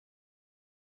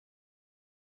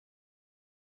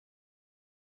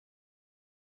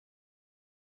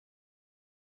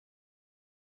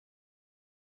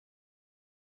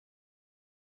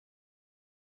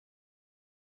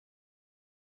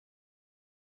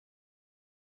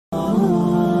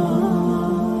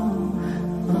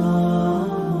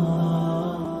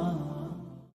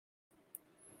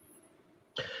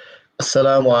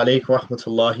Assalamu alaikum wa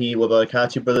rahmatullahi wa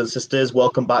barakatuh, brothers and sisters.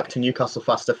 Welcome back to Newcastle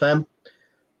Fast FM.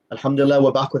 Alhamdulillah,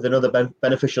 we're back with another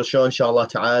beneficial show, inshallah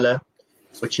ta'ala,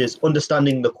 which is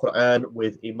Understanding the Quran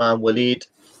with Imam Waleid.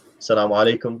 Assalamu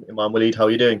alaikum, Imam Waleid, how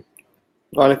are you doing?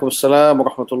 Wa alaikum assalam wa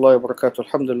rahmatullahi wa barakatuh.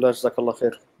 Alhamdulillah, jazakallah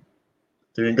khair.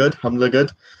 Doing good, alhamdulillah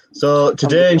good. So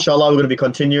today, inshallah, we're going to be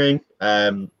continuing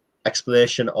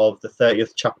explanation of the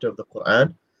 30th chapter of the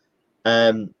Quran.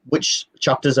 Which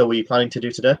chapters are we planning to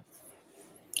do today?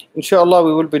 Inshallah,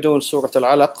 we will be doing Surah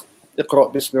Al-Alaq.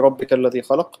 اقرأ باسم ربك الذي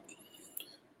خلق.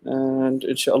 And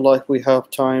inshallah, if we have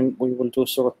time, we will do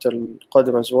Surah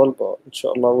Al-Qadr as well. But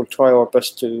inshallah, we'll try our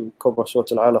best to cover Surah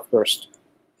Al-Alaq first.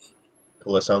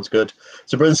 Cool, that sounds good.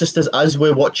 So, brothers and sisters, as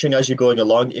we're watching, as you're going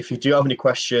along, if you do have any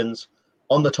questions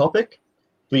on the topic,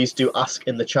 please do ask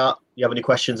in the chat. You have any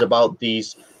questions about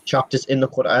these chapters in the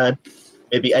Quran,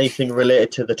 maybe anything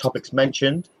related to the topics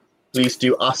mentioned, please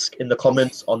do ask in the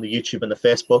comments on the YouTube and the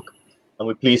Facebook. And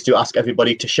we please do ask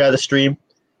everybody to share the stream,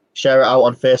 share it out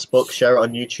on Facebook, share it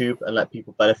on YouTube, and let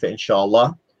people benefit,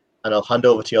 inshallah. And I'll hand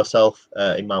over to yourself,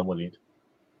 Imam Waleid.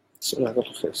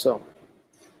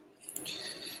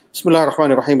 بسم الله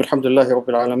الرحمن الرحيم الحمد لله رب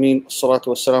العالمين الصلاة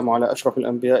والسلام على أشرف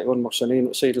الأنبياء والمرسلين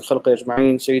وسيد الخلق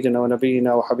أجمعين سيدنا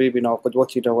ونبينا وحبيبنا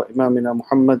وقدوتنا وإمامنا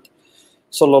محمد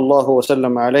صلى الله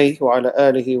وسلم عليه وعلى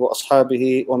آله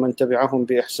وأصحابه ومن تبعهم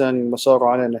بإحسان وسار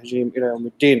على نهجهم إلى يوم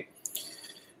الدين.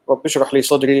 رب اشرح لي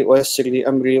صدري ويسر لي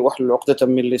أمري واحلل عقدة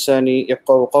من لساني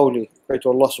يفقهوا قولي. Pray to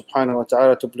Allah subhanahu wa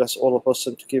ta'ala to bless all of us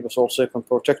and to keep us all safe and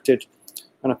protected.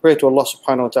 And I pray to Allah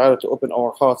subhanahu wa ta'ala to open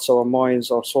our hearts, our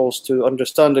minds, our souls to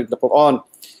understanding the Quran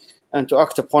and to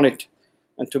act upon it.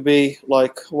 And to be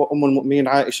like what al-Mu'min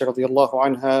Aisha radiallahu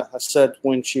anha has said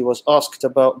when she was asked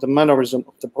about the mannerism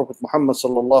of the Prophet Muhammad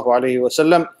sallallahu alayhi wa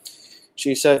sallam.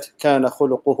 She said, كَانَ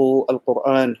خُلُقُهُ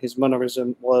الْقُرْآنِ. His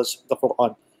mannerism was the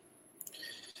Quran.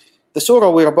 The surah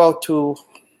we're about to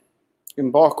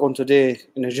embark on today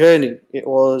in a journey, it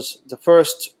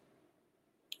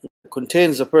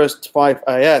contains the first 5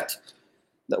 ayat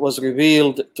that was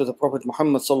revealed to the Prophet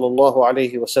Muhammad sallallahu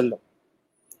alayhi wa sallam.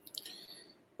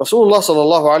 Rasulullah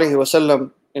sallallahu alayhi wa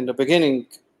sallam, in the beginning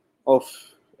of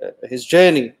his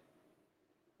journey,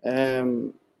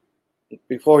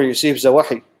 before he receives the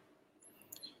wahi,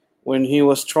 when he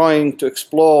was trying to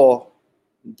explore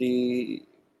the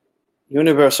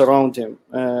universe around him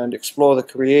and explore the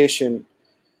creation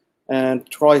and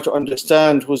try to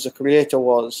understand who the creator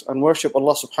was and worship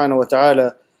Allah subhanahu wa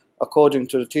ta'ala according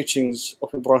to the teachings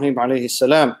of Ibrahim alayhi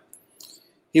salam,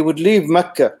 he would leave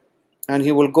Mecca and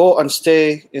he will go and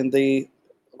stay in the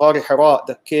Ghar Hira,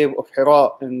 the cave of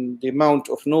Hira, in the Mount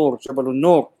of Nur, Jabal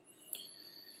al-Nur,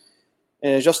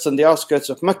 just on the outskirts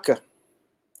of Mecca.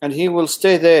 And he will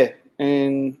stay there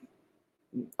in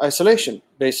isolation,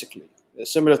 basically,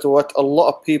 similar to what a lot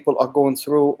of people are going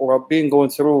through or are being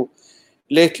going through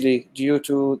lately due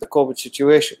to the COVID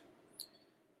situation.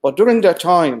 But during that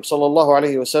time, sallallahu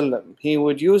alayhi wasallam, he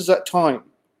would use that time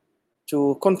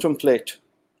to contemplate,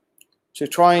 to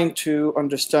trying to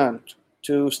understand,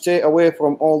 to stay away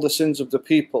from all the sins of the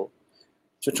people,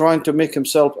 to trying to make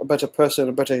himself a better person,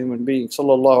 a better human being,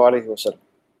 sallallahu alayhi wasallam.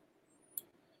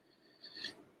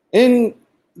 In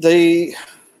the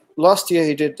last year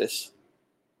he did this.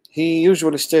 He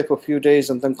usually stayed for a few days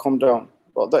and then come down.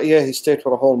 But that year he stayed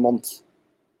for a whole month.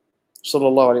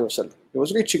 Sallallahu alayhi wasallam. He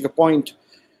was reaching a point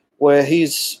where he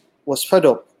was fed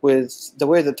up with the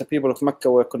way that the people of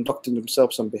Mecca were conducting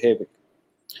themselves and behaving.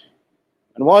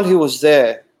 And while he was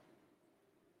there,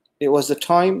 it was the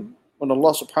time when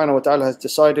Allah subhanahu wa ta'ala has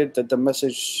decided that the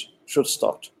message should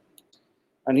start.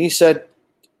 And he said,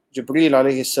 Jibreel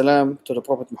alayhi salam to the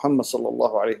Prophet Muhammad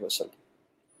sallallahu alayhi wasallam.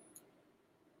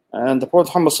 And the Prophet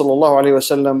Muhammad sallallahu alayhi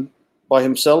wasallam by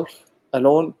himself,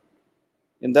 alone,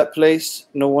 in that place,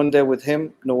 no one there with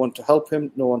him, no one to help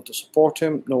him, no one to support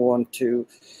him, no one to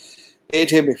aid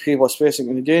him if he was facing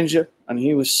any danger. And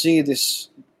he would see this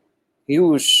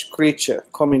huge creature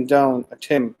coming down at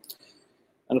him.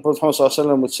 And the Prophet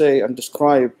ﷺ would say and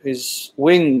describe his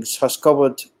wings has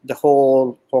covered the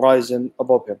whole horizon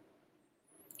above him.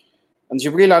 And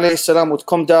Jibreel alayhi salam would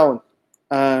come down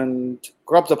and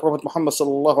grab the Prophet Muhammad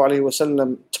sallallahu alayhi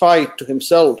wasallam tight to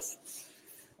himself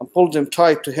and pulled him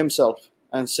tight to himself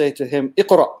and say to him,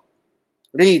 Iqra,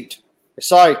 read,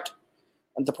 recite.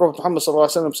 And the Prophet Muhammad sallallahu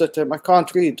alayhi wasallam said to him, I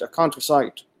can't read, I can't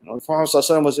recite. The Prophet sallallahu alayhi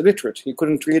wasallam was illiterate, he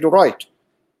couldn't read or write.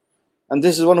 And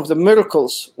this is one of the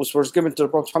miracles which was given to the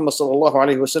Prophet Muhammad sallallahu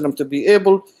alayhi wasallam, to be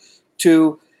able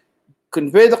to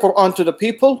convey the Quran to the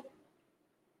people.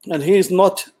 And he is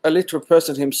not a literate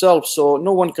person himself, so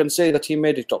no one can say that he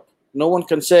made it up. No one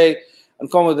can say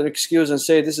and come with an excuse and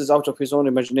say this is out of his own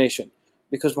imagination.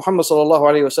 because Muhammad sallallahu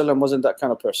alaihi wasallam wasn't that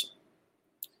kind of person.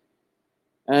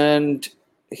 And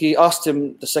he asked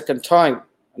him the second time,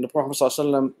 and the Prophet sallallahu alaihi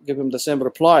wasallam gave him the same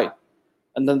reply.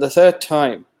 And then the third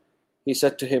time, he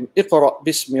said to him, اقرأ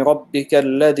باسم ربك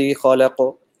الذي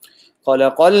خلق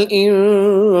خلق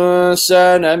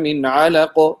الإنسان من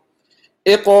علق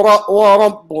اقرأ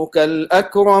وربك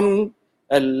الأكرم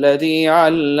الذي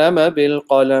علم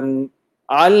بالقلم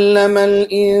علم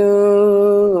الإنسان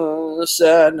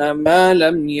ما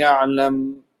لم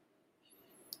يعلم.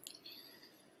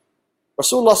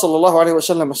 Rasulullah sallallahu alaihi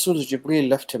wasallam, as soon as Jibreel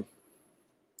left him,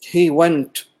 he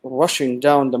went rushing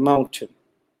down the mountain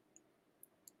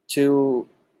to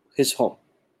his home.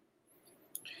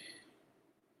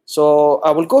 So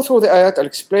I will go through the ayat, I'll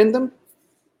explain them,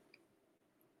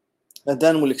 and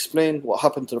then we'll explain what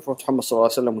happened to the Prophet Muhammad sallallahu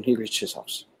alaihi wasallam when he reached his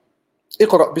house.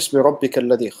 اقرأ باسم ربك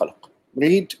الذي خلق.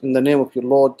 Read in the name of your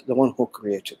Lord, the one who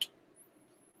created.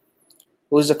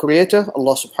 Who is the creator?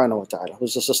 Allah subhanahu wa ta'ala. Who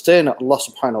is the sustainer? Allah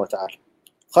subhanahu wa ta'ala.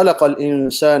 خلق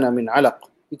الإنسان من علق.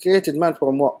 He created man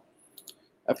from what?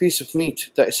 A piece of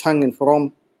meat that is hanging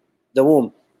from the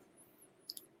womb.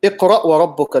 اقرأ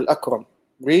وربك الأكرم.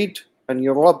 Read, and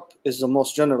your Rabb is the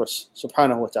most generous,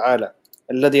 subhanahu wa ta'ala.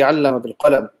 الذي علم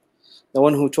بالقلم. The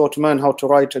one who taught man how to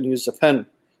write and use the pen.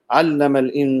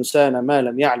 علم الإنسان ما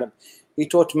لم يعلم. He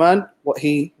taught man what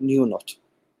he knew not.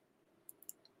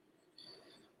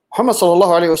 Muhammad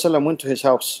sallallahu alayhi wasallam went to his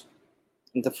house.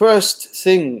 And the first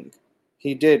thing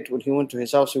he did when he went to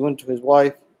his house, he went to his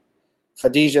wife,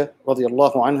 Khadija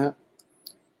radiallahu anha.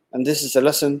 And this is a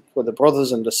lesson for the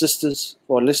brothers and the sisters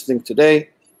who are listening today.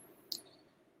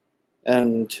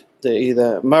 And they're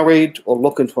either married or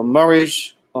looking for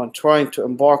marriage or trying to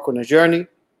embark on a journey.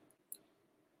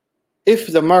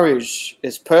 If the marriage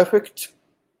is perfect,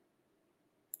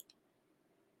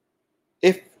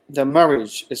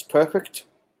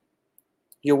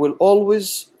 you will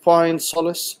always find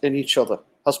solace in each other,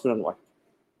 husband and wife.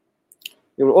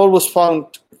 You will always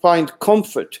find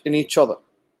comfort in each other.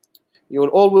 You will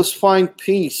always find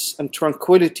peace and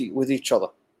tranquility with each other.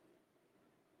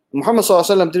 Muhammad sallallahu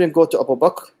alaihi wasallam didn't go to Abu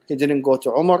Bakr, he didn't go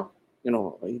to Umar,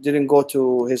 he didn't go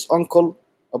to his uncle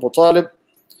Abu Talib,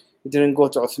 he didn't go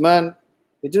to Uthman,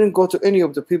 he didn't go to any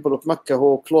of the people of Mecca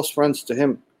who were close friends to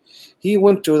him. He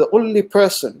went to the only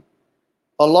person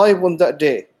alive on that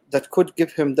day that could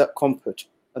give him that comfort,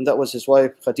 and that was his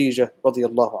wife Khadija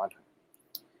radiallahu anha.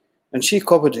 And she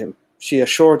covered him, she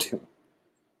assured him.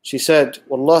 She said,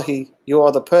 Wallahi, you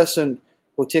are the person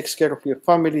who takes care of your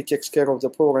family, takes care of the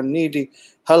poor and needy,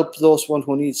 help those one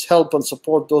who needs help and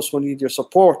support those who need your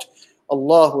support.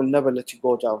 Allah will never let you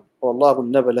go down, or Allah will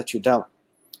never let you down.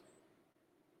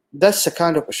 That's the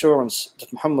kind of assurance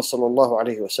that Muhammad sallallahu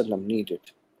alaihi wasallam needed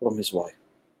from his wife.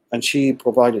 And she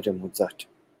provided him with that.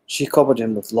 She covered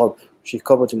him with love. She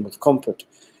covered him with comfort.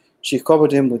 She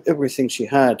covered him with everything she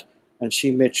had. And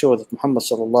she made sure that Muhammad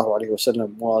sallallahu alaihi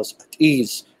wasallam was at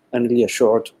ease and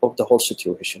reassured of the whole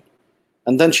situation.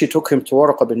 And then she took him to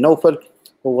Warqa bin Nawfal,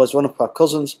 who was one of her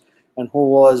cousins, and who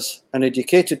was an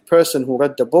educated person who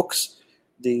read the books,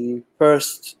 the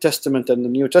First Testament and the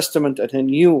New Testament, and he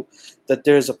knew that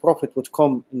there is a prophet would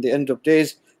come in the end of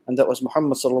days, and that was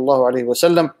Muhammad sallallahu alaihi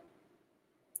wasallam.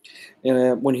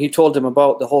 When he told him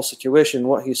about the whole situation,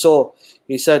 what he saw,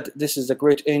 he said, "This is the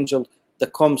great angel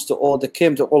that came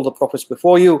to all the prophets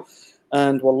before you,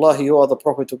 and wallahi, you are the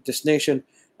prophet of this nation.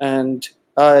 And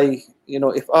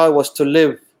if I was to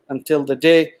live until the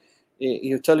day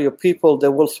you tell your people, they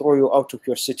will throw you out of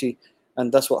your city."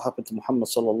 And that's what happened to Muhammad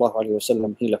sallallahu alaihi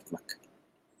wasallam. He left Mecca.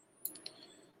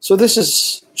 So this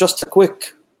is just a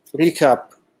quick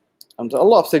recap, and a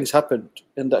lot of things happened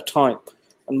in that time,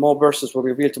 and more verses were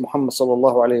revealed to Muhammad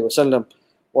sallallahu alaihi wasallam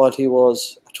while he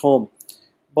was at home.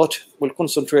 But we'll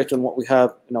concentrate on what we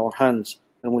have in our hands,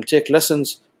 and we'll take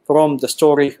lessons from the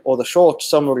story, or the short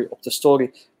summary of the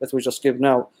story that we just give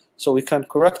now, so we can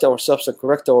correct ourselves and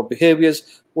correct our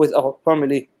behaviors with our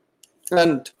family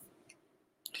and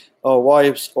our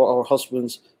wives or our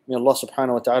husbands. May Allah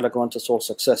subhanahu wa ta'ala grant us all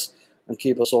success and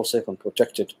keep us all safe and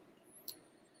protected.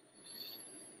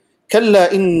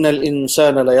 كلا إن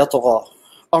الإنسان ليطغى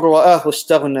أن رآه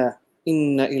استغنى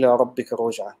إن إلى ربك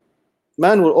رجعا.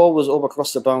 Man will always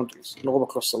overcross the boundaries and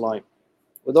overcross the line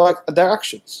with their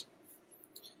actions,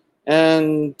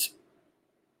 and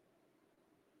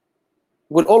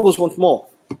will always want more,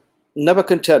 never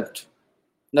content,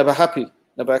 never happy,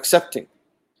 never accepting.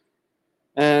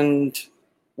 And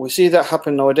we see that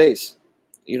happen nowadays.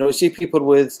 You see people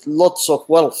with lots of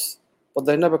wealth, but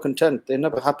they're never content, they're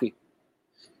never happy.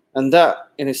 And that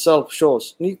in itself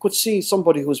shows. And you could see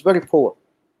somebody who's very poor,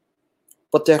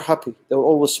 but they're happy, they'll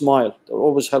always smile, they'll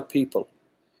always help people,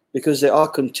 because they are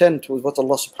content with what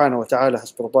Allah subhanahu wa ta'ala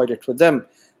has provided for them,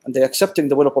 and they're accepting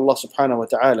the will of Allah subhanahu wa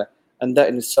ta'ala, and that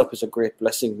in itself is a great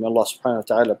blessing. May Allah subhanahu wa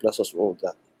ta'ala bless us with all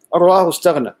that. Ar-Ra'ahu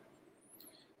istaghna.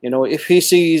 If he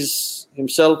sees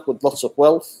himself with lots of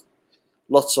wealth,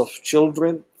 lots of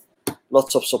children,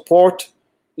 lots of support,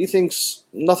 he thinks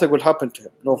nothing will happen to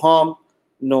him. No harm,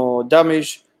 no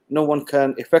damage, no one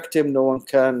can affect him, no one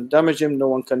can damage him, no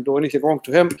one can do anything wrong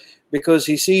to him, because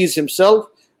he sees himself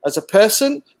as a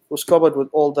person who's covered with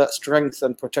all that strength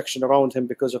and protection around him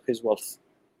because of his wealth.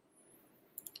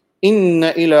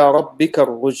 Inna ila rabbika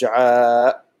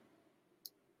ruj'a.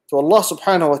 To Allah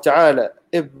subhanahu wa ta'ala,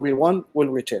 everyone will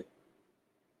return.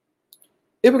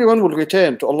 Everyone will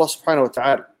return to Allah subhanahu wa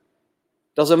ta'ala.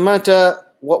 Doesn't matter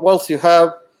what wealth you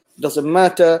have, doesn't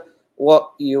matter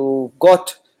what you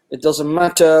got, it doesn't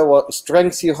matter what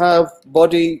strength you have,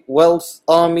 body, wealth,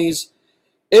 armies.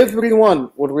 Everyone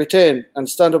will return and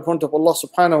stand in front of Allah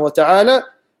subhanahu wa ta'ala,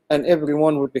 and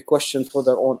everyone will be questioned for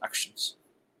their own actions.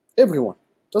 Everyone.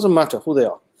 Doesn't matter who they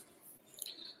are.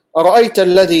 أرأيت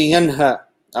الذي ينهى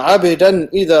عبدا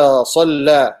إذا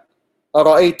صلى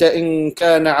أرأيت إن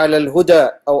كان على الهدى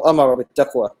أو أمر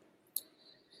بالتقوى.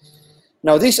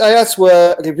 Now these ayats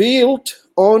were revealed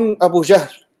on Abu Jahl.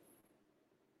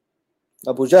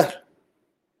 Abu Jahl.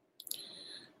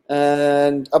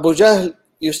 And Abu Jahl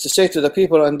used to say to the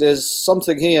people, and there's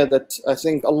something here that I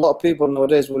think a lot of people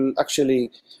nowadays will actually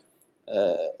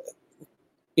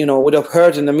would have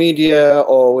heard in the media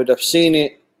or would have seen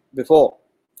it before.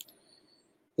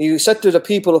 He said to the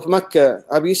people of Mecca,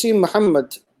 have you seen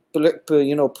Muhammad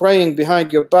praying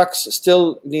behind your backs,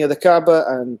 still near the Kaaba,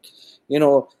 and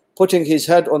putting his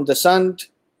head on the sand?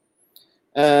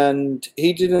 And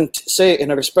he didn't say it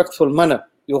in a respectful manner.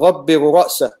 يُغَبِّرُ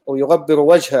رَأْسَهُ or يُغَبِّرُ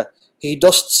وَجْهَهُ. He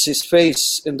dusts his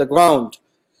face in the ground.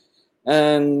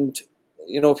 And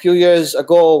a few years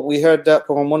ago, we heard that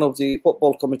from one of the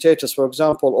football commentators, for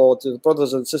example, or the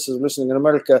brothers and sisters listening in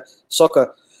America,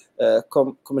 soccer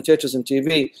commentators on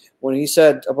TV, when he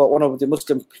said about one of the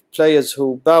Muslim players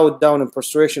who bowed down in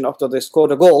prostration after they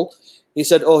scored a goal, he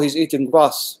said, oh, he's eating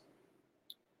grass.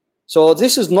 So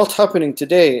this is not happening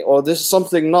today, or this is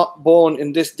something not born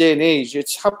in this day and age.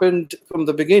 It's happened from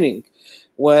the beginning,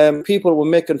 when people were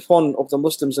making fun of the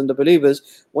Muslims and the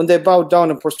believers when they bowed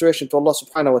down in prostration to Allah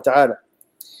subhanahu wa ta'ala.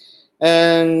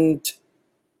 And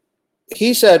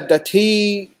he said that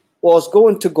he was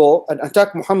going to go and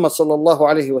attack Muhammad sallallahu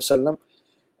alayhi wasallam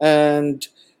and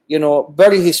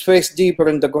bury his face deeper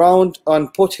in the ground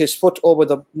and put his foot over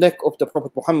the neck of the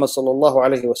Prophet Muhammad sallallahu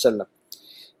alayhi wasallam.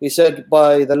 He said,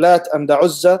 by the Lat and the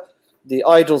Uzza, the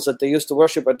idols that they used to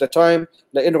worship at the time,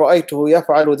 لَإِنْ رَأَيْتُهُ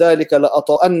يَفْعَلُ ذَلِكَ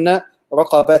لَأَطَأَنَّ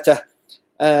رَقَبَتَهُ.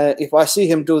 If I see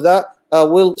him do that, I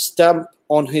will stamp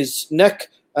on his neck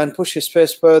and push his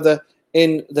face further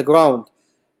in the ground.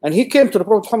 And he came to the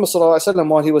Prophet Muhammad ﷺ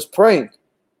while he was praying.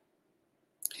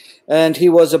 And he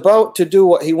was about to do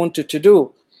what he wanted to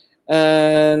do.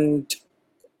 And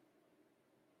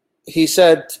he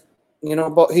said,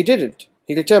 but he didn't.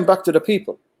 He returned back to the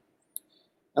people.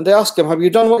 And they asked him, have you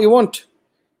done what you want?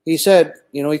 He said,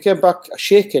 he came back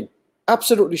shaken,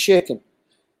 absolutely shaken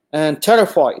and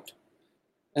terrified.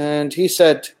 And he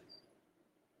said,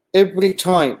 every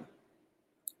time,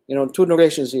 two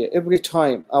narrations here, every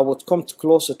time I would come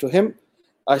closer to him,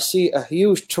 I see a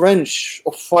huge trench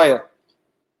of fire.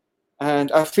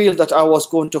 And I feel that I was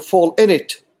going to fall in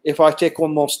it if I take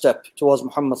one more step towards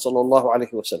Muhammad sallallahu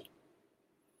alayhi wa sallam.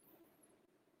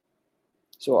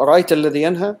 So, أَرَأَيْتَ الَّذِي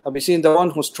يَنْهَى. Have you seen the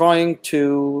one who's trying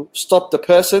to stop the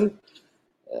person,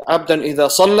 عَبْدًا إِذَا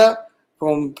صَلَّى,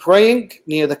 from praying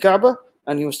near the Kaaba?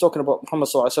 And he was talking about Muhammad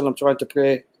sallallahu alayhi wa sallam trying to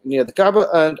pray near the Kaaba,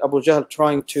 and Abu Jahl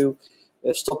trying to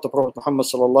stop the Prophet Muhammad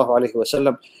sallallahu alayhi wa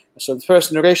sallam. So the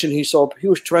first narration, he saw a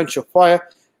huge trench of fire,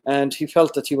 and he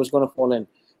felt that he was going to fall in.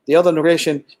 The other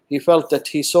narration, he felt that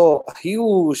he saw a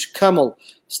huge camel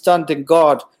standing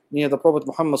guard near the Prophet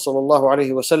Muhammad sallallahu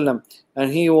alayhi wa sallam,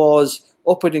 and he was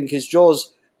opening its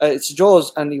jaws,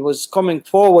 and he was coming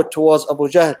forward towards Abu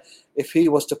Jahl. If he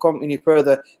was to come any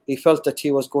further, he felt that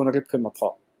he was going to rip him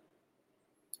apart.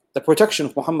 The protection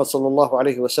of Muhammad sallallahu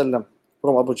alayhi wa sallam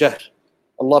from Abu Jahl.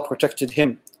 Allah protected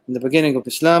him in the beginning of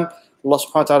Islam. Allah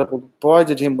subhanahu wa ta'ala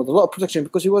provided him with a lot of protection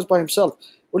because he was by himself.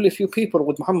 Only a few people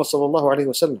with Muhammad sallallahu alayhi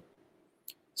wa sallam.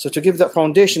 So to give that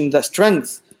foundation, that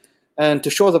strength, and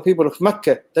to show the people of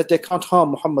Mecca that they can't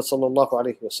harm Muhammad sallallahu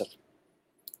alayhi wa sallam.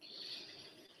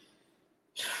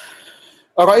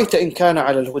 أَرَأَيْتَ إِنْ كَانَ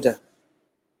عَلَى الْهُدَى.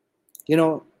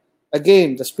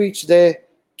 Again, the speech there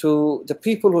to the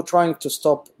people who are trying to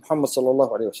stop Muhammad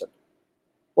sallallahu alayhi wa sallam.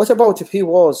 What about if he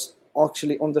was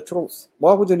actually on the truth?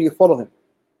 Why wouldn't you follow him?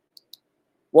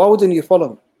 Why wouldn't you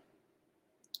follow him?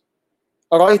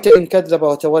 أَرَأَيْتَ إِنْ كَذَّبَ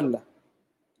وَتَوَلَّى.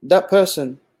 That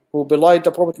person who belied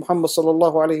the Prophet Muhammad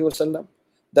sallallahu alaihi wasallam,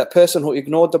 that person who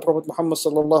ignored the Prophet Muhammad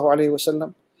sallallahu alaihi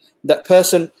wasallam, that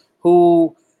person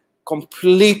who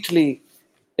completely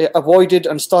avoided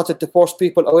and started to force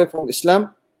people away from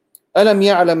Islam. أَلَمْ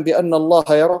يَعْلَمْ بِأَنَّ اللَّهَ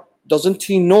يَرَى. Doesn't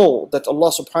he know that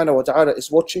Allah subhanahu wa ta'ala is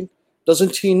watching?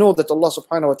 Doesn't he know that Allah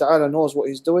subhanahu wa ta'ala knows what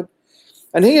he's doing?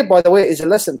 And here, by the way, is a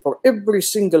lesson for every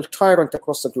single tyrant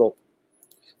across the globe.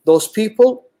 Those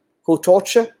people who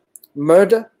torture,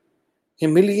 murder,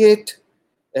 humiliate,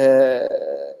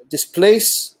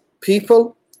 displace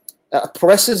people,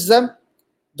 oppresses them,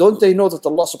 don't they know that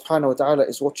Allah subhanahu wa ta'ala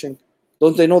is watching?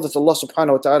 Don't they know that Allah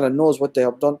subhanahu wa ta'ala knows what they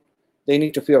have done? They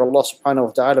need to fear Allah subhanahu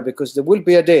wa ta'ala, because there will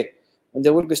be a day when they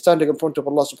will be standing in front of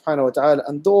Allah subhanahu wa ta'ala,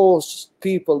 and those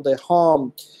people they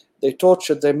harmed, they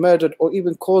tortured, they murdered, or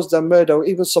even caused their murder, or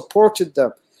even supported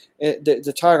them,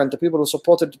 the tyrant, the people who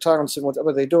supported the tyrants in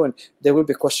whatever they're doing, they will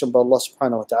be questioned by Allah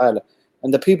subhanahu wa ta'ala.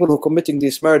 And the people who are committing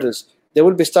these murders, they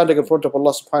will be standing in front of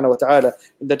Allah subhanahu wa ta'ala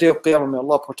in the day of Qiyamah. May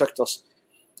Allah protect us.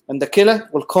 And the killer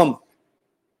will come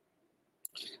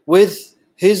with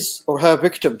his or her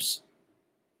victims,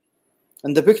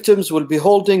 and the victims will be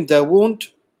holding their wound,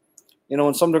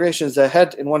 in some narrations their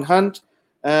head in one hand,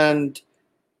 and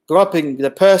grabbing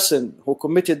the person who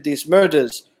committed these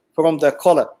murders from their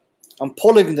collar and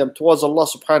pulling them towards Allah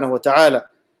subhanahu wa ta'ala.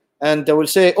 And they will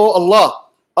say, "Oh Allah,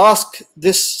 ask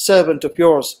this servant of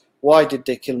yours, why did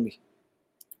they kill me?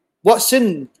 What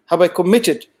sin have I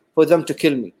committed for them to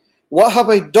kill me? What have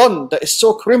I done that is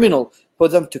so criminal for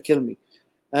them to kill me?"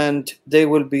 And they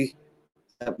will be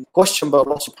questioned by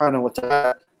Allah subhanahu wa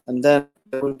ta'ala, and then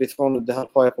they will be thrown in the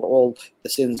hellfire for all the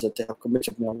sins that they have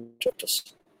committed. May Allah protect us.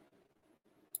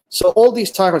 So all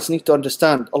these tyrants need to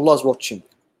understand Allah is watching.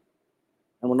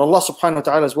 And when Allah subhanahu wa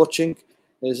ta'ala is watching,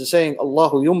 there is a saying,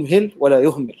 Allahu yumhil wa la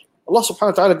yuhmil. Allah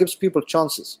subhanahu wa ta'ala gives people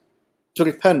chances to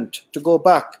repent, to go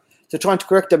back, to try to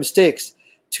correct their mistakes,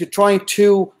 to try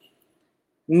to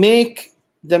make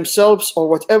themselves, or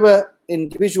whatever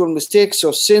individual mistakes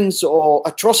or sins or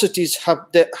atrocities have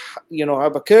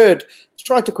occurred, to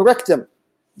try to correct them.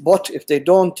 But if they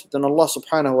don't, then Allah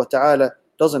subhanahu wa ta'ala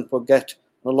doesn't forget,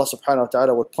 and Allah subhanahu wa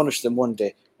ta'ala will punish them one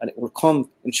day, and it will come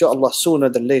inshallah sooner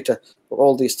than later for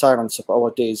all these tyrants of our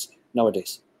days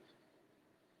nowadays.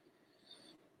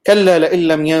 كلا لئن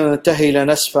لم ينتهي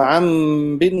لنسفعا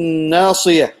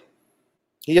بالناصية.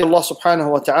 Here Allah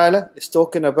subhanahu wa ta'ala is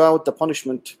talking about the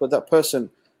punishment for that person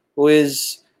who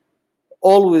is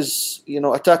always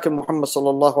attacking Muhammad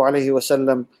sallallahu alayhi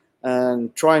wasallam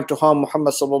and trying to harm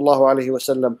Muhammad sallallahu alayhi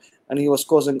wasallam, and he was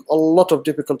causing a lot of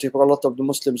difficulty for a lot of the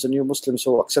Muslims, the new Muslims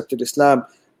who accepted Islam,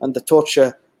 and the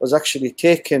torture was actually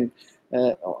taken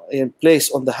in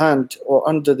place on the hand or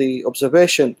under the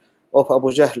observation of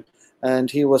Abu Jahl,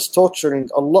 and he was torturing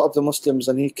a lot of the Muslims,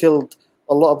 and he killed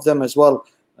a lot of them as well.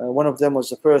 One of them was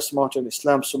the first martyr in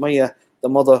Islam, Sumayyah, the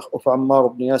mother of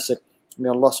Ammar ibn Yasir. May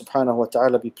Allah subhanahu wa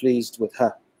ta'ala be pleased with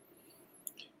her.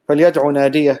 فَلْيَدْعُ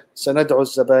نَادِيَهُ سَنَدْعُ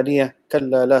الزَّبَانِيَةَ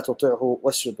كَلَّا لَا تُطِعْهُ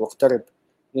وَاسْجُدْ وَاقْتَرِبْ.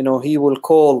 He will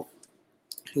call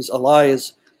his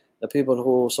allies, the people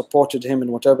who supported him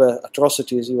in whatever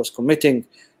atrocities he was committing,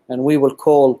 and we will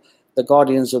call the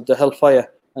guardians of the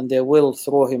hellfire, and they will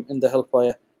throw him in the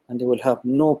hellfire, and they will have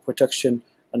no protection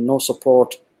and no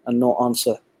support and no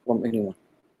answer from anyone.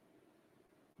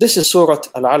 This is Surah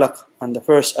Al-Alaq, and the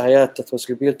first ayat that was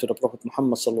revealed to the Prophet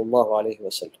Muhammad sallallahu alaihi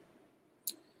wasallam.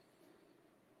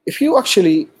 If you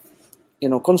actually,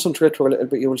 concentrate for a little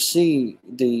bit, you will see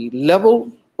the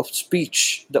level of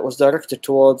speech that was directed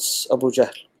towards Abu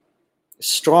Jahl.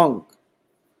 Strong,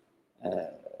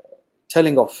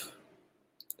 telling of,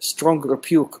 strong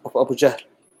rebuke of Abu Jahl.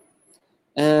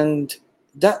 And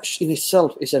that in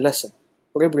itself is a lesson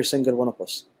for every single one of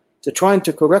us, to trying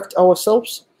to correct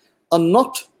ourselves and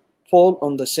not fall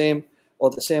on the same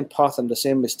path and the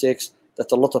same mistakes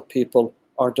that a lot of people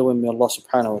are doing. May Allah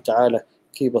subhanahu wa ta'ala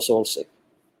keep us all safe.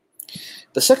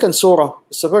 The second surah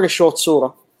is a very short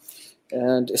surah,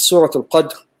 and it's Surah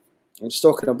Al-Qadr. It's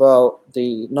talking about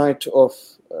the night of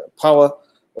power,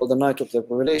 or the night of the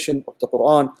revelation of the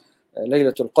Quran,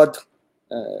 Laylatul Qadr.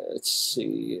 It's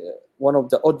one of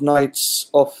the odd nights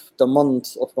of the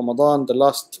month of Ramadan, the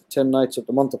last 10 nights of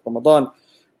the month of Ramadan,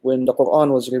 when the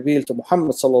Quran was revealed to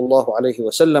Muhammad sallallahu alayhi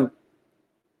wasallam.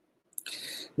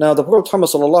 Now the Prophet Muhammad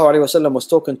sallallahu alayhi wasallam was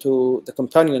talking to the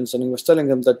companions, and he was telling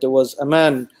them that there was a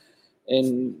man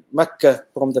in Mecca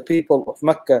from the people of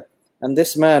Mecca, and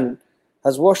this man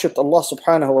has worshipped Allah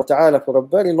subhanahu wa ta'ala for a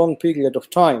very long period of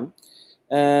time.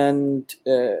 And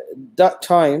that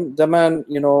time, the man,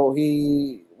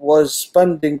 he was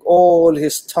spending all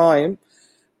his time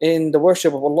in the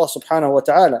worship of Allah subhanahu wa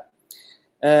ta'ala.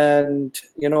 And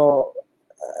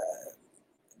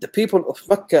the people of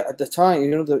Mecca at the time,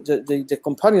 the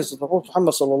companions of the Prophet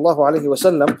Muhammad sallallahu alaihi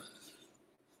wasallam,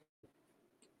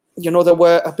 they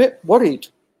were a bit worried.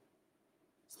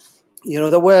 They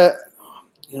were,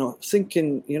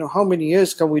 thinking, how many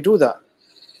years can we do that?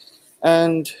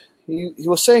 And he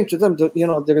was saying to them that,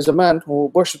 there is a man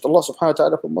who worshipped Allah subhanahu wa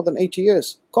ta'ala for more than 80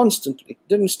 years, constantly,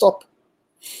 didn't stop.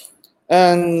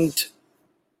 And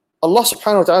Allah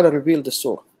subhanahu wa ta'ala revealed the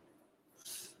surah.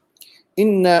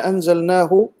 Inna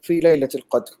anzalnahu fi laylatil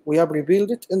qadr. We have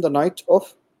revealed it in the night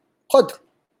of Qadr,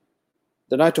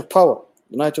 the night of power,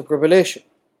 the night of revelation.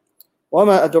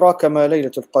 وَمَا أَدْرَاكَ مَا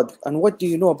لَيْلَةُ الْقَدْرِ. And what do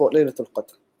you know about Laylatul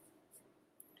Qadr?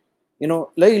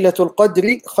 Laylatul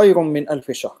Qadri khayrun min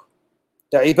alfi shahr.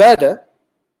 The ibadah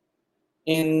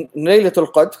in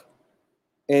Laylatul Qadr,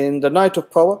 in the night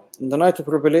of power, in the night of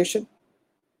revelation,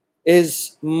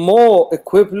 is more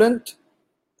equivalent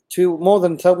to more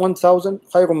than 1,000,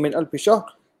 khayrun min alfi shahr,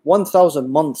 1,000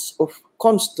 months of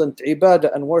constant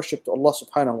ibadah and worship to Allah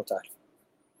subhanahu wa ta'ala.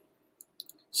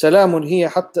 سلام هي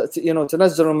حتى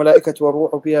تنزل الملائكة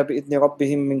والروح فيها بإذن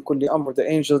ربهم من كل أمر. The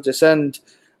angels descend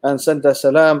and send their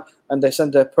salam, and they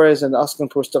send their prayers and ask them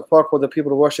for istighfar for the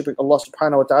people worshipping Allah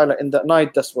subhanahu wa ta'ala in that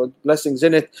night. That's what blessings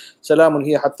in it. سلام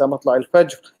هي حتى مطلع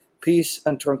الفجر. Peace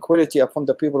and tranquility upon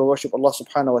the people who worship Allah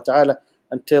subhanahu wa ta'ala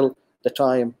until the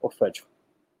time of Fajr.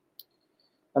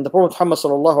 And the Prophet Muhammad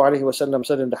sallallahu alayhi wa sallam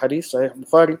said in the hadith, Sahih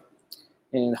Bukhari,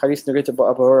 in hadith narrated by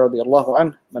Abu Hurairah radiyallahu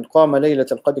anhu, من قام ليلة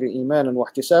القدر إيمانا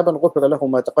واحتسابا غفر له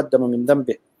ما تقدم من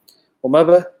ذنبه.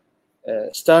 Whomever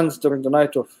stands during the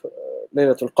night of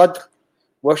Laylatul Qadr,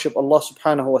 worship Allah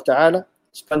subhanahu wa ta'ala,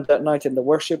 spend that night in the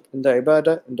worship, in the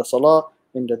ibadah, in the salah,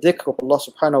 in the dhikr of Allah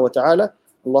subhanahu wa ta'ala,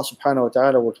 Allah subhanahu wa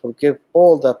ta'ala will forgive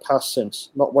all their past sins.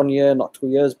 Not 1 year, not 2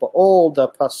 years, but all their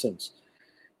past sins.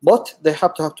 But they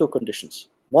have to have two conditions.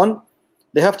 One,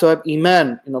 they have to have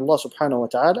iman in Allah subhanahu wa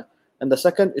ta'ala. And the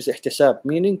second is ihtisab,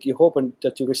 meaning you hope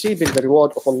that you're receiving the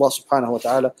reward of Allah subhanahu wa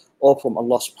ta'ala or from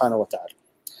Allah subhanahu wa ta'ala.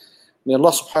 May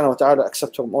Allah subhanahu wa ta'ala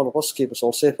accept from all of us, keep us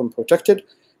all safe and protected.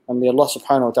 And may Allah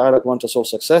subhanahu wa ta'ala grant us all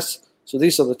success. So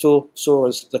these are the two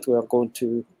surahs that we are going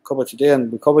to cover today,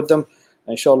 and we covered them.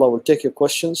 And inshallah, we'll take your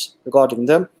questions regarding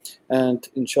them. And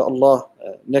inshallah,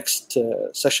 next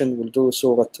session we'll do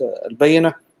Surah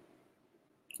Al-Bayyinah.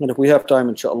 And if we have time,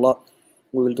 inshallah,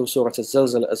 we will do Surah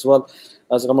Al-Zalzala as well,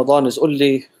 as Ramadan is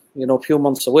only, a few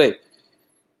months away.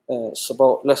 It's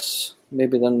about less,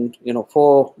 maybe than,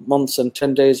 4 months and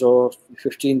 10 days or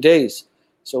 15 days.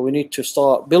 So we need to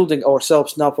start building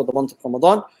ourselves now for the month of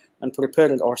Ramadan and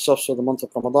preparing ourselves for the month of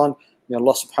Ramadan. May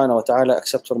Allah subhanahu wa ta'ala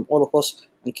accept from all of us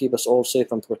and keep us all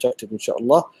safe and protected,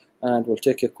 inshallah. And we'll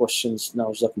take your questions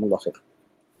now. Jazakumullah khair.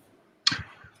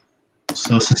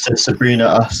 So Sister Sabrina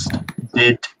asked,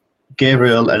 did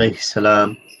Gabriel alayhi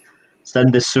salam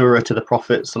send this surah to the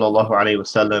Prophet sallallahu alayhi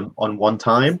wasallam on one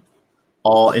time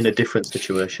or in a different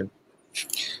situation?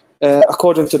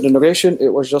 According to the narration, it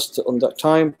was just on that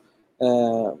time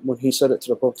when he said it to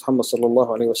the Prophet Muhammad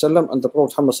sallallahu alayhi wasallam, and the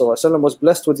Prophet Muhammad sallallahu alayhi wasallam was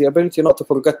blessed with the ability not to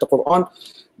forget the Quran,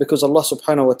 because Allah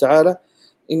subhanahu wa ta'ala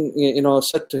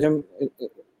said to him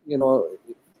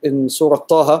in Surah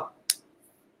Taha,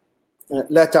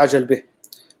 لا تعجل به.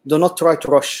 Do not try to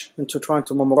rush into trying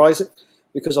to memorize it,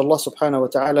 because Allah subhanahu wa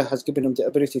ta'ala has given him the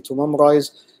ability to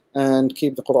memorize and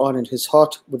keep the Quran in his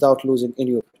heart without losing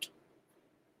any of it.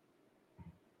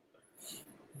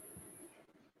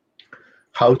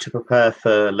 How to prepare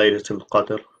for Laylatul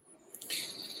Qadr?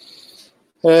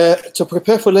 To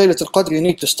prepare for Laylatul Qadr, you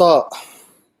need to start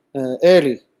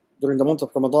early during the month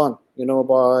of Ramadan,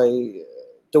 by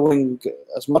doing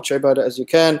as much ibadah as you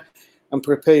can, and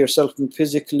prepare yourself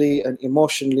physically and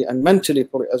emotionally and mentally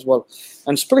for it as well,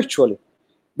 and spiritually.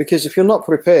 Because if you're not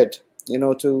prepared,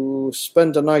 to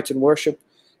spend the night in worship,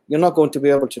 you're not going to be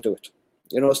able to do it.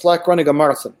 It's like running a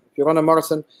marathon. If you run a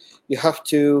marathon, you have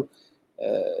to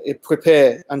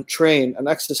prepare and train and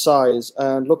exercise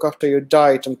and look after your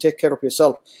diet and take care of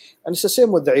yourself. And it's the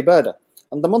same with the ibadah.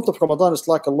 And the month of Ramadan is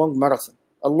like a long marathon,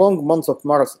 a long month of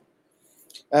marathon.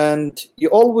 And you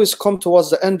always come towards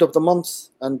the end of the month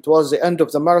and towards the end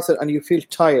of the marathon and you feel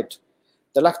tired.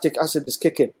 The lactic acid is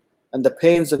kicking and the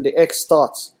pains and the ache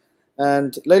starts.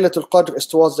 And Laylatul Qadr is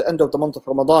towards the end of the month of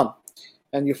Ramadan.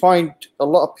 And you find a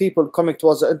lot of people coming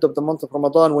towards the end of the month of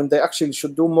Ramadan when they actually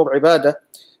should do more ibadah,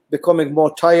 becoming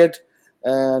more tired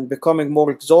and becoming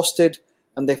more exhausted,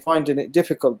 and they finding it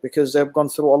difficult because they've gone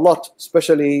through a lot,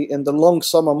 especially in the long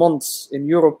summer months in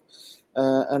Europe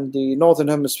and the Northern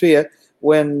Hemisphere,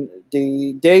 when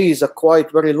the days are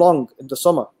quite very long in the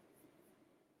summer,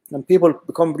 and people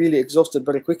become really exhausted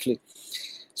very quickly.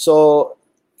 So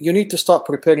you need to start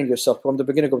preparing yourself from the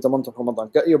beginning of the month of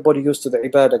Ramadan. Get your body used to the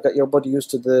ibadah, get your body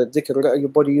used to the dhikr, get your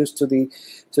body used to the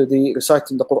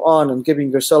reciting the Quran, and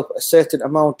giving yourself a certain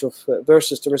amount of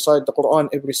verses to recite the Quran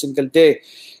every single day.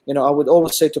 I would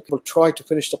always say to people, try to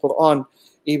finish the Quran,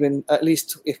 even at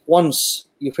least if once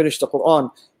you finish the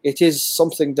Quran. It is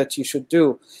something that you should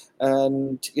do.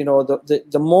 And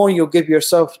the more you give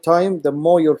yourself time, the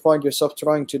more you'll find yourself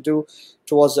trying to do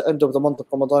towards the end of the month of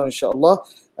Ramadan, inshallah.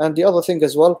 And the other thing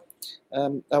as well,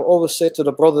 I always say to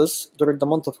the brothers during the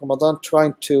month of Ramadan,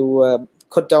 trying to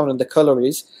cut down on the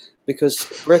calories, because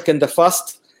breaking the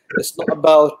fast, it's not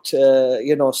about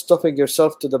stuffing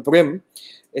yourself to the brim.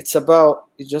 It's about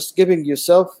just giving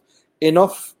yourself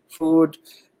enough food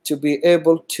to be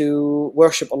able to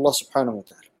worship Allah subhanahu wa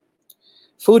ta'ala.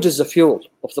 Food is the fuel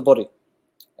of the body.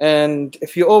 And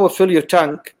if you overfill your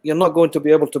tank, you're not going to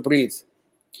be able to breathe.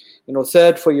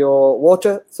 Third for your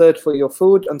water, third for your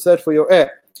food, and third for your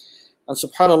air. And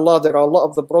subhanAllah, there are a lot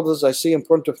of the brothers I see in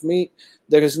front of me,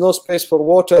 there is no space for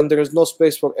water and there is no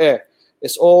space for air.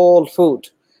 It's all food.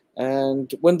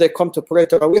 And when they come to pray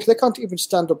Tarawih, they can't even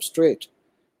stand up straight,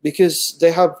 because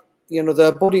they have,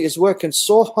 their body is working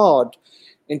so hard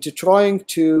into trying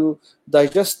to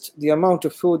digest the amount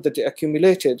of food that they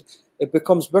accumulated. It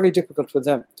becomes very difficult for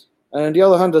them. And on the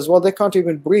other hand as well, they can't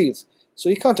even breathe. So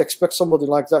you can't expect somebody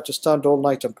like that to stand all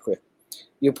night and pray.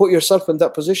 You put yourself in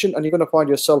that position and you're going to find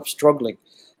yourself struggling.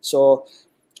 So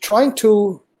trying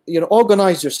to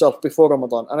organize yourself before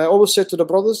Ramadan. And I always say to the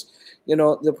brothers,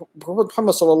 the Prophet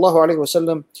Muhammad sallallahu alaihi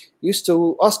wasallam used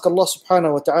to ask Allah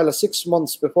subhanahu wa ta'ala 6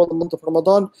 months before the month of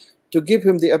Ramadan to give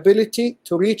him the ability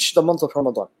to reach the month of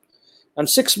Ramadan. And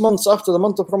 6 months after the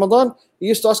month of Ramadan, he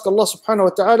used to ask Allah subhanahu wa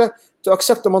ta'ala to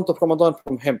accept the month of Ramadan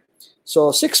from him.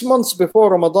 So 6 months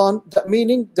before Ramadan, that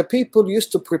meaning the people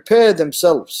used to prepare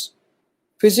themselves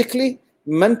physically,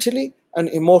 mentally, and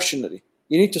emotionally.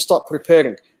 You need to start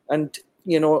preparing. And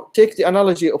take the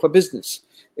analogy of a business.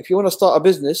 If you want to start a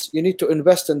business, you need to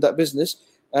invest in that business,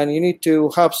 and you need to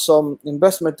have some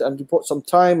investment and you put some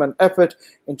time and effort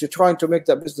into trying to make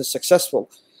that business successful.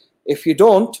 If you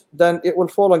don't, then it will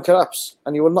fall and collapse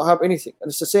and you will not have anything. And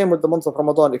it's the same with the month of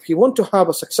Ramadan. If you want to have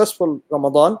a successful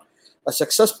Ramadan, a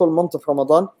successful month of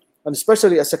Ramadan, and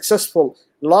especially a successful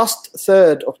last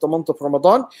third of the month of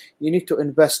Ramadan, you need to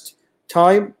invest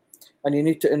time, and you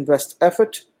need to invest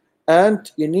effort,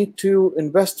 and you need to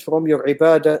invest from your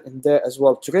ibadah in there as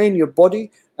well. Train your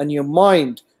body and your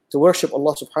mind to worship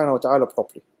Allah subhanahu wa ta'ala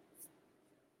properly.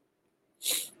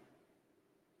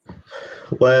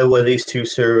 Where were these two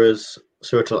surahs,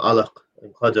 Surah Al-Alaq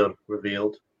and Qadr,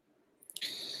 revealed?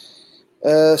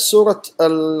 Surah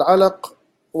Al-Alaq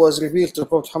was revealed to the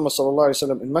Prophet Muhammad sallallahu alaihi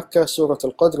wasallam in Mecca. Surah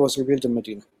Al-Qadr was revealed in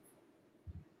Medina.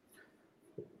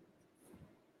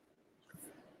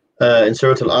 In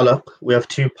Surah Al-Alaq, we have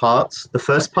 2 parts. The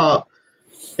first part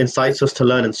incites us to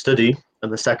learn and study,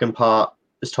 and the second part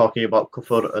is talking about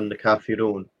kufr and the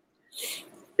kafirun.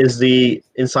 Is the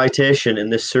incitation in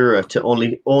this surah to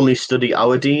only study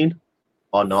our deen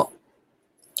or not?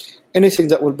 Anything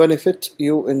that will benefit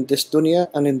you in this dunya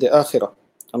and in the akhirah.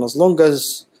 And as long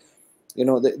as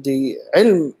the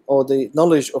ilm or the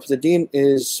knowledge of the deen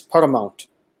is paramount,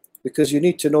 because you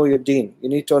need to know your deen. You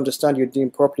need to understand your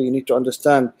deen properly. You need to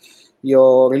understand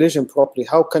your religion properly.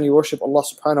 How can you worship Allah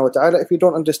subhanahu wa ta'ala if you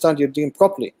don't understand your deen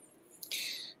properly?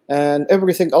 And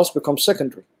everything else becomes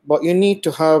secondary. But you need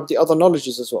to have the other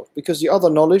knowledges as well, because the other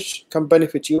knowledge can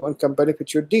benefit you and can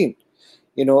benefit your deen,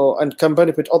 and can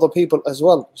benefit other people as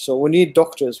well. So we need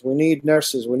doctors, we need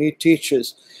nurses, we need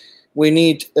teachers, we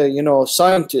need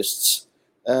scientists,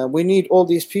 we need all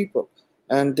these people,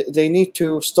 and they need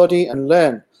to study and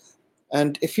learn.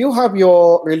 And if you have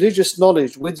your religious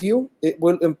knowledge with you, it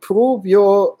will improve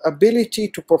your ability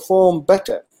to perform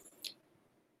better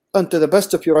and to the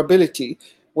best of your ability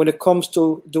when it comes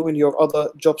to doing your other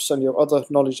jobs and your other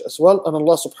knowledge as well. And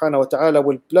Allah subhanahu wa ta'ala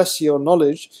will bless your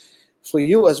knowledge for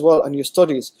you as well and your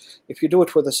studies if you do it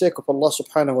for the sake of Allah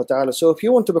subhanahu wa ta'ala. So if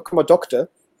you want to become a doctor,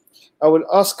 I will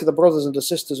ask the brothers and the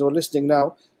sisters who are listening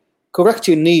now, correct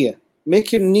your niyyah.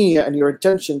 Make your niyyah and your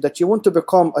intention that you want to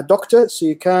become a doctor so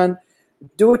you can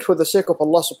do it for the sake of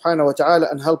Allah subhanahu wa ta'ala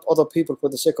and help other people for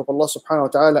the sake of Allah subhanahu wa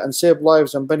ta'ala and save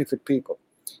lives and benefit people.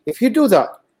 If you do that,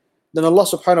 then Allah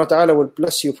subhanahu wa ta'ala will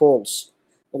bless you folds,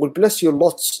 will bless you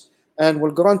lots, and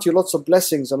will grant you lots of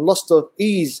blessings and lots of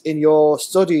ease in your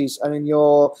studies and in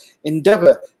your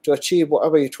endeavor to achieve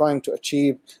whatever you're trying to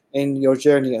achieve in your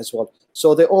journey as well.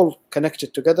 So they're all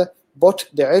connected together, but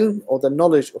the ilm or the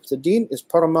knowledge of the deen is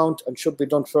paramount and should be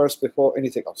done first before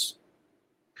anything else.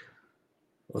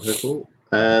 Okay, cool.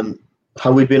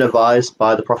 Have we been advised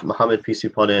by the Prophet Muhammad, peace be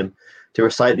upon him, to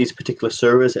recite these particular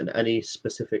surahs in any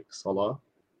specific salah?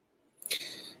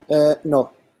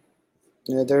 No.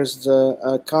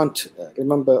 I can't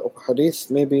remember a hadith.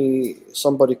 Maybe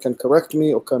somebody can correct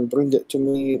me or can bring it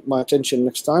to my attention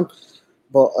next time.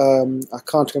 But I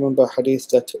can't remember a hadith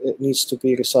that it needs to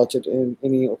be recited in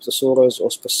any of the surahs or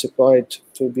specified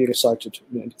to be recited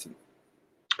in anything.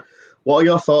 What are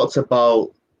your thoughts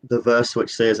about the verse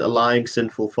which says a lying,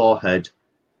 sinful forehead,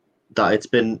 that it's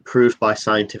been proved by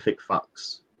scientific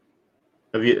facts?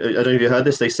 I don't know if you heard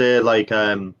this. They say like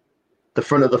the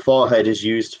front of the forehead is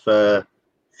used for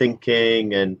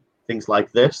thinking and things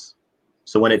like this.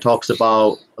 So when it talks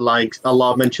about lying,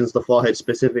 Allah mentions the forehead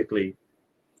specifically.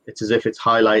 It's as if it's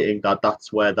highlighting that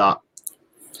that's where that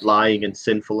lying and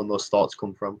sinful and those thoughts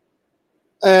come from.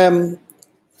 You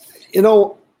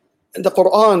know, the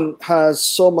Quran has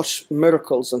so much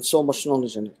miracles and so much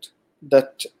knowledge in it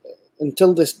that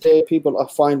until this day people are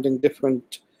finding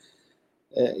different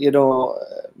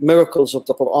miracles of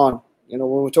the Quran.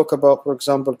 When we talk about, for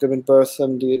example, giving birth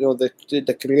and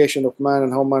the creation of man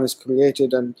and how man is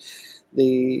created and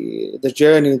the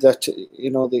journey that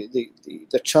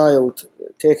the child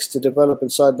takes to develop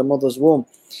inside the mother's womb,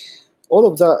 all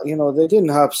of that, they didn't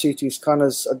have CT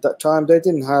scanners at that time. They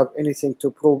didn't have anything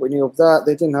to prove any of that.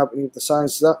 They didn't have any of the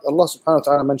science that Allah subhanahu wa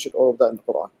ta'ala mentioned all of that in the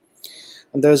Quran.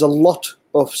 And there's a lot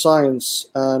of science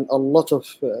and a lot of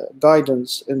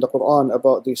guidance in the Quran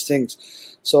about these things.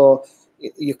 So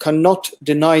you cannot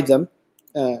deny them.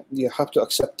 You have to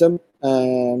accept them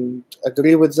and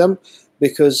agree with them,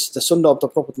 because the Sunnah of the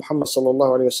Prophet Muhammad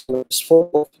sallallahu alaihi wasallam is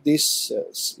full of these,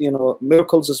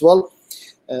 miracles as well,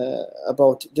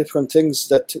 about different things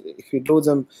that if you do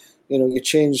them, you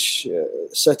change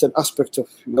certain aspects of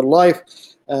your life.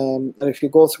 And if you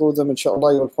go through them,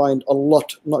 inshallah, you'll find a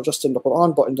lot, not just in the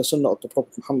Quran, but in the Sunnah of the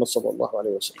Prophet Muhammad sallallahu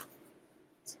alaihi wasallam.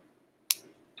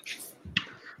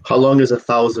 How long is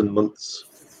 1,000 months,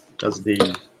 as the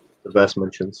verse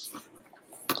mentions?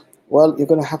 Well, you're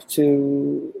going to have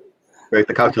to break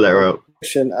the calculator out.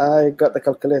 I got the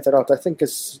calculator out. I think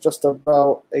it's just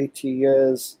about 80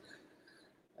 years.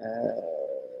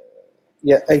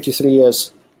 83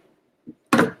 years.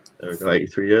 There we go,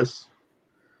 83 years.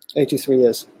 83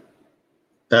 years.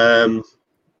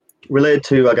 Related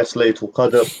to, I guess, Laylatul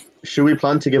Qadr, should we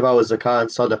plan to give our zakah and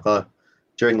sadaqah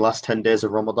during the last 10 days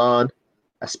of Ramadan,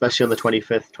 especially on the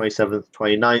 25th, 27th,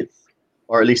 29th,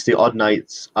 or at least the odd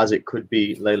nights, as it could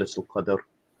be Laylatul Qadr?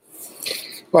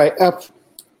 Right.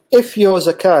 If your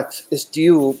zakat is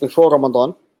due before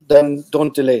Ramadan, then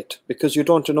don't delay it, because you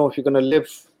don't know if you're going to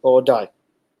live or die.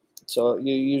 So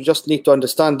you just need to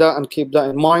understand that and keep that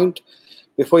in mind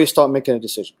before you start making a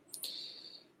decision.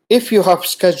 If you have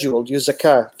scheduled your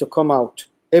zakat to come out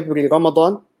every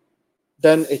Ramadan,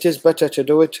 then it is better to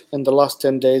do it in the last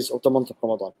 10 days of the month of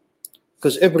Ramadan.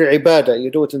 Because every ibadah,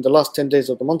 you do it in the last 10 days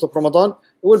of the month of Ramadan, it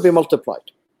will be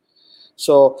multiplied.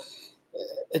 So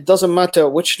it doesn't matter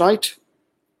which night.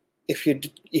 If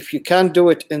you can do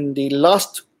it in the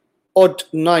last odd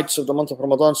nights of the month of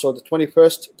Ramadan, so the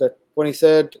 21st, the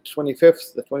 23rd, the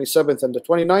 25th, the 27th, and the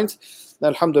 29th,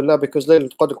 then alhamdulillah, because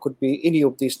Laylatul Qadr could be any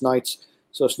of these nights.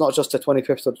 So it's not just the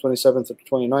 25th or the 27th or the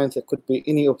 29th, it could be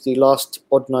any of the last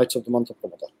odd nights of the month of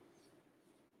Ramadan.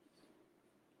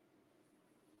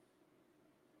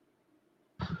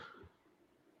 I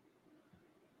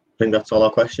think that's all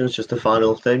our questions. Just a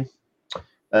final thing.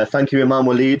 Thank you, Imam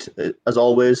Waleid. As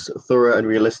always, thorough and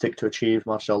realistic to achieve,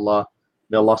 mashallah.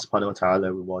 May Allah subhanahu wa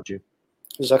ta'ala reward you.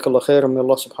 Jazakallah khair, and may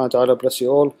Allah subhanahu wa ta'ala bless you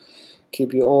all,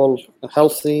 keep you all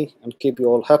healthy and keep you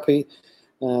all happy.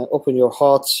 Open your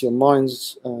hearts, your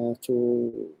minds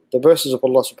to the verses of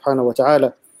Allah subhanahu wa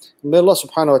ta'ala. May Allah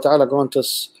subhanahu wa ta'ala grant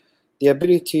us the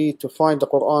ability to find the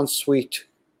Quran sweet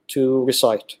to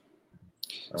recite,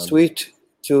 sweet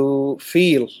to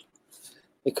feel,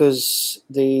 because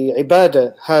the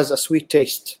ibadah has a sweet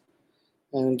taste.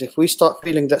 And if we start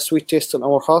feeling that sweet taste in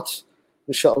our hearts,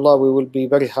 inshallah, we will be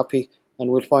very happy and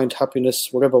we'll find happiness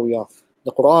wherever we are.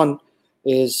 The Quran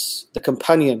is the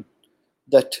companion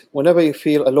that whenever you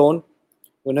feel alone,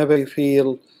 whenever you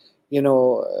feel,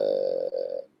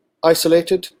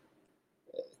 isolated,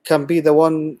 can be the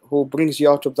one who brings you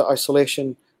out of the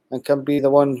isolation and can be the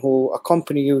one who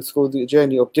accompany you through the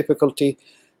journey of difficulty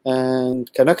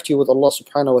and connect you with Allah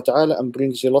subhanahu wa ta'ala and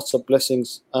brings you lots of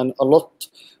blessings and a lot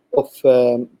of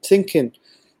thinking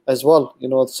as well.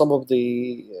 Some of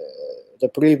the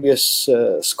previous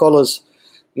scholars,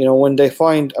 When they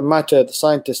find a matter, the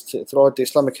scientists throughout the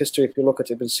Islamic history, if you look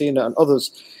at Ibn Sina and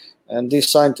others, and these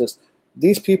scientists,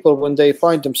 these people, when they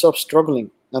find themselves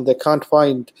struggling and they can't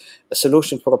find a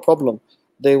solution for a problem,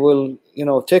 they will,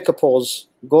 take a pause,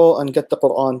 go and get the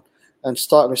Quran and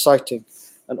start reciting.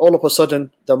 And all of a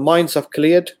sudden, their minds have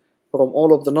cleared from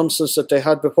all of the nonsense that they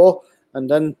had before, and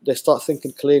then they start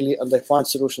thinking clearly and they find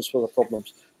solutions for the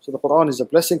problems. So the Quran is a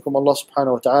blessing from Allah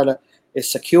subhanahu wa ta'ala.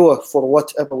 It's secure for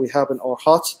whatever we have in our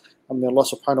hearts, and may Allah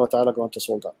subhanahu wa ta'ala grant us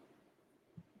all that.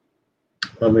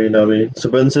 Ameen, ameen. So,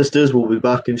 brothers and sisters, we'll be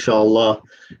back, inshallah,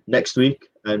 next week,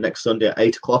 next Sunday at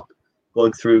 8 o'clock,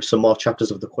 going through some more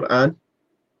chapters of the Quran.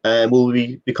 And will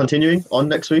we be continuing on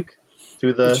next week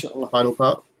through the final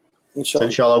part? Inshallah. So,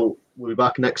 inshallah, we'll be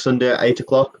back next Sunday at 8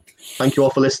 o'clock. Thank you all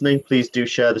for listening. Please do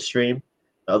share the stream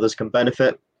that others can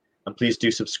benefit. And please do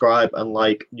subscribe and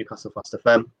like Newcastle Fast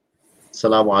FM.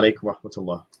 Assalamu alaikum wa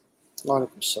rahmatullah. Wa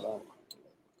alaikum assalam.